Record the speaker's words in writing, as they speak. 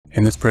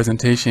In this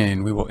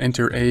presentation, we will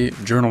enter a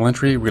journal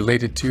entry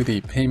related to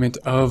the payment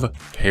of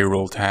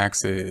payroll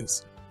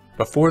taxes.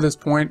 Before this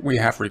point, we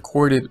have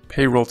recorded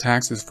payroll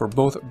taxes for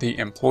both the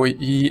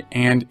employee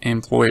and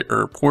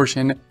employer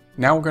portion.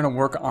 Now we're going to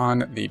work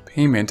on the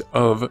payment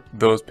of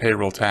those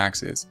payroll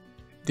taxes.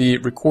 The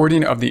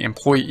recording of the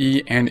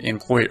employee and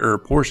employer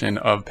portion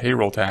of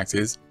payroll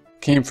taxes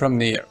came from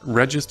the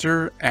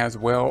register as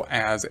well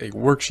as a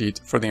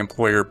worksheet for the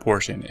employer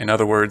portion. In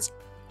other words,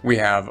 we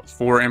have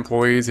 4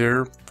 employees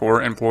here,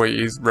 4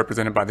 employees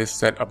represented by this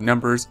set of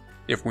numbers.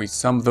 If we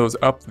sum those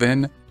up,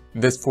 then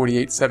this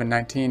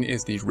 48,719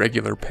 is the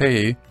regular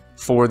pay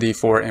for the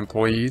 4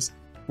 employees.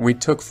 We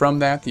took from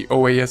that the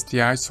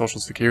OASDI, Social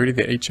Security,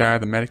 the HI,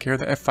 the Medicare,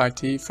 the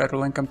FIT,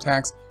 federal income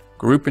tax,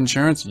 group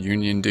insurance,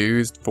 union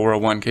dues,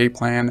 401k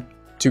plan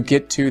to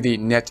get to the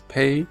net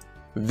pay.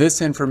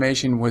 This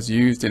information was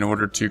used in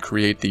order to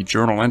create the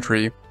journal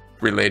entry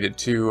related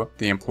to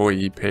the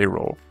employee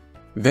payroll.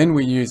 Then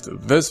we used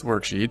this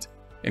worksheet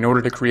in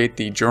order to create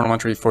the journal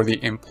entry for the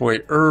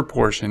employer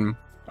portion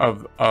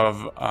of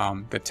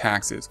the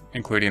taxes,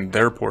 including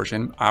their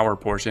portion, our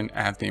portion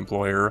as the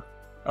employer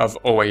of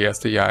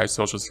OASDI,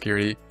 Social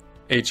Security,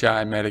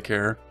 HI,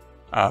 Medicare,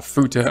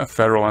 FUTA,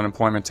 federal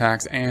unemployment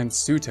tax, and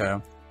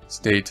SUTA,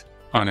 state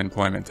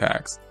unemployment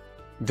tax.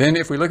 Then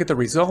if we look at the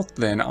result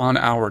then on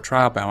our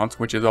trial balance,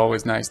 which is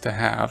always nice to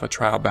have a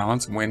trial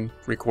balance when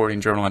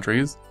recording journal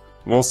entries,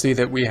 we'll see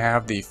that we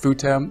have the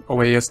FUTA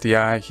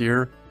OASDI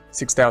here,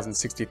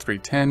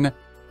 6,063.10.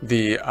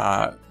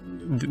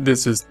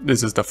 This is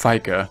the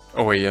FICA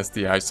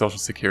OASDI Social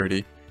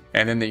Security,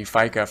 and then the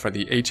FICA for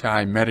the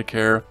HI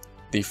Medicare,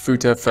 the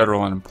FUTA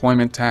federal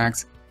unemployment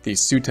tax, the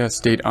SUTA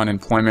state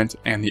unemployment,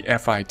 and the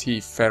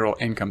FIT federal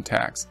income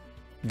tax.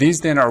 These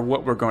then are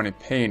what we're going to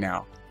pay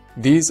now.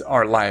 These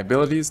are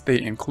liabilities.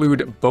 They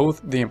include both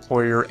the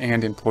employer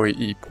and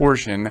employee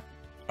portion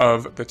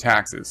of the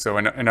taxes. So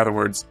in other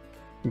words,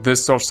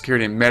 this Social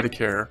Security and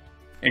Medicare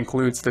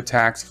includes the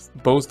tax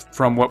both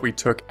from what we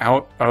took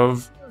out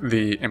of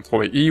the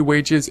employee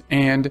wages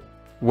and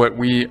what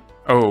we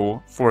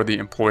owe for the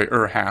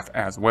employer half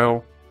as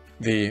well.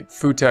 The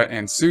FUTA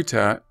and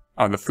SUTA,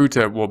 the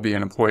FUTA will be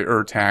an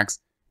employer tax,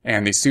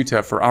 and the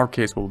SUTA for our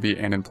case will be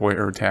an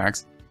employer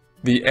tax.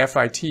 The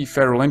FIT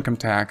federal income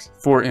tax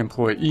for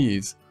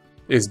employees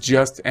is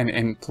just an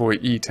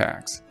employee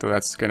tax. So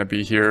that's going to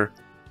be here.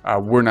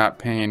 We're not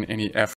paying any